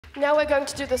Now we're going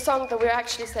to do the song that we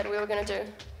actually said we were going to do.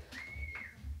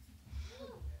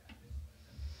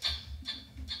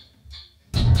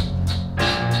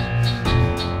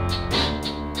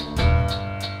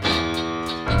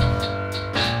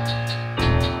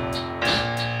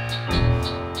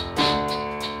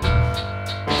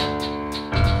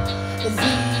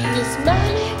 These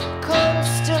manic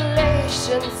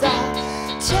constellations are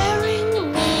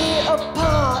tearing me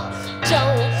apart.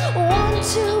 Don't want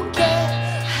to get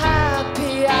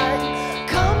happy, I'm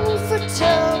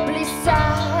comfortably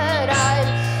sad. I'm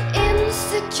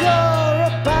insecure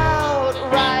about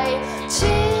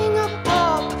writing a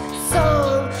pop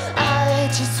song. I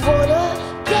just wanna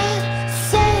get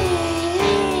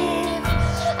safe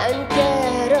and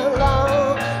get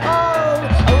along.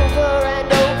 Over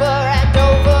and over and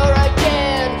over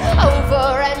again,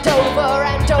 over and over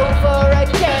and over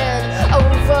again,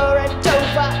 over and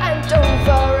over and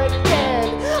over again,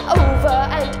 over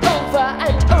and over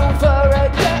and over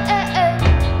again.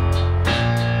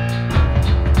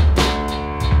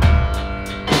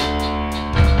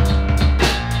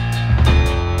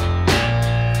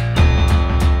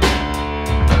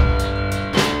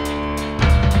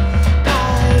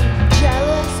 I'm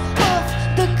jealous of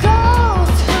the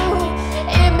girls who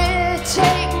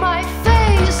imitate my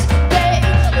face. They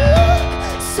look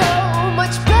so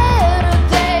much better.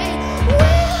 They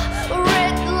wear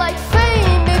it like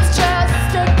fame. It's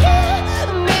just a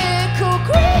chemical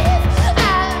grief,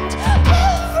 and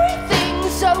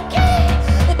everything's okay.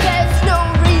 There's no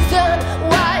reason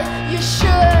why you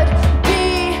should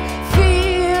be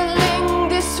feeling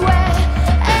this way.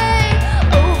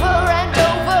 Over and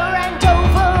over and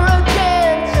over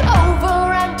again, over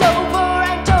and over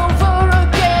and over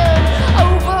again,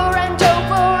 over and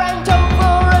over and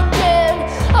over again,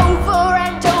 over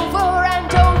and over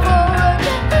and over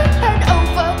again, and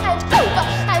over and over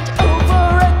and over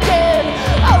again,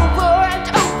 over and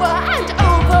over and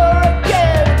over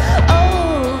again, over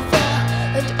and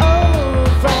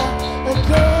over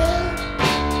again.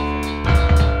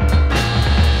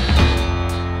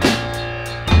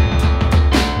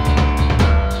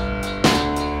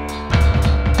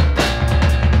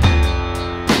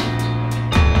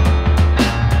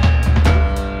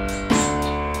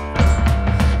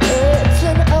 It's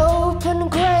an open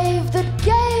grave that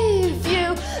gave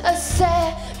you a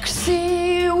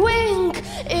sexy wink.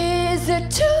 Is it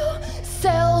too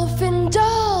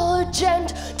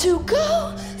self-indulgent to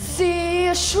go see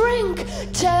a shrink?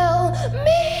 Tell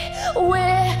me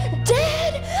we're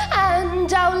dead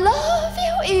and I'll love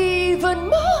you even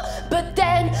more. But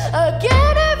then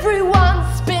again,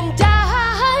 everyone's been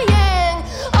dying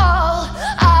all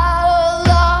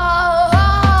along.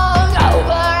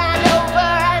 Over and over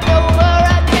and over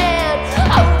again,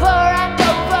 over and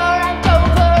over and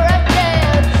over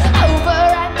again, over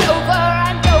and over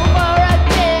and over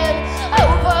again,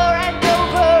 over and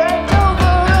over and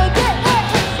over again,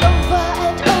 over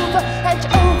and over and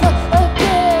over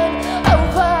again,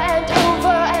 over and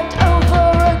over and over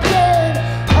again,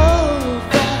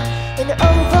 over and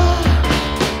over.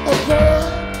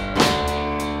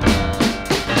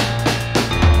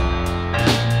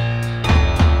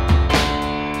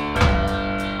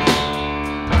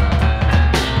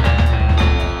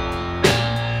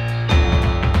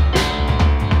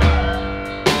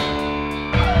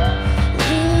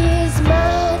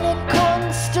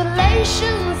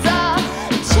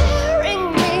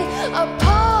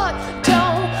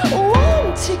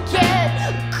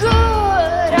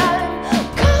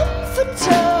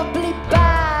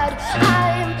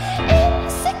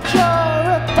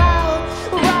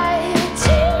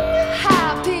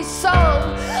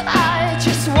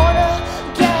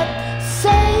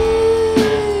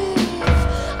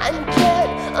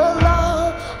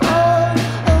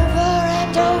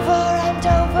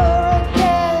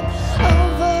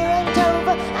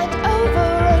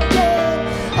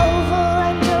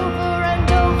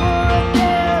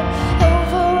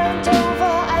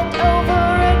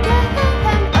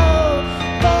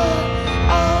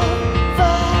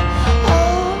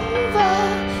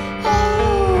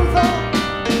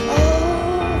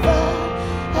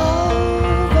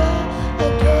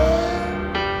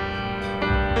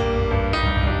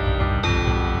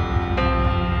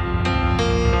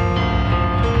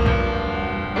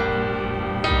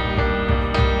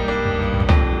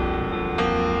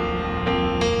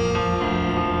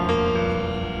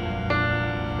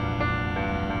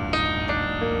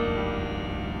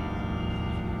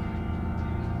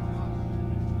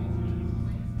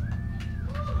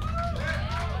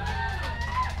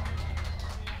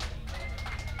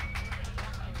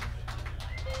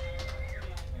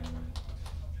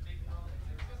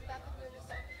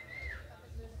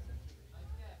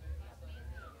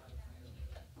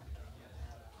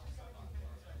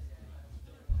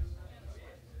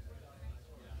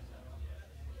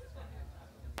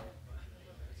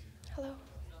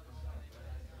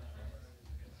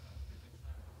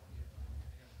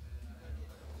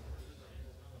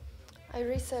 I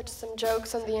researched some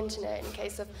jokes on the internet in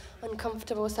case of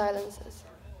uncomfortable silences,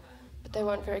 but they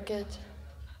weren't very good.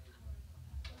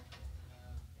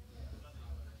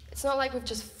 It's not like we've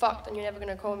just fucked and you're never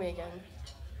gonna call me again.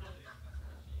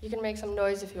 You can make some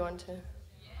noise if you want to.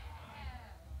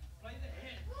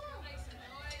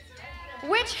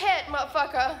 Which hit,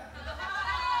 motherfucker?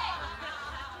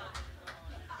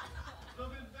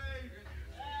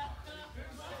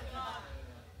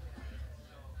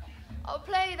 I'll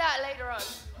play that later on.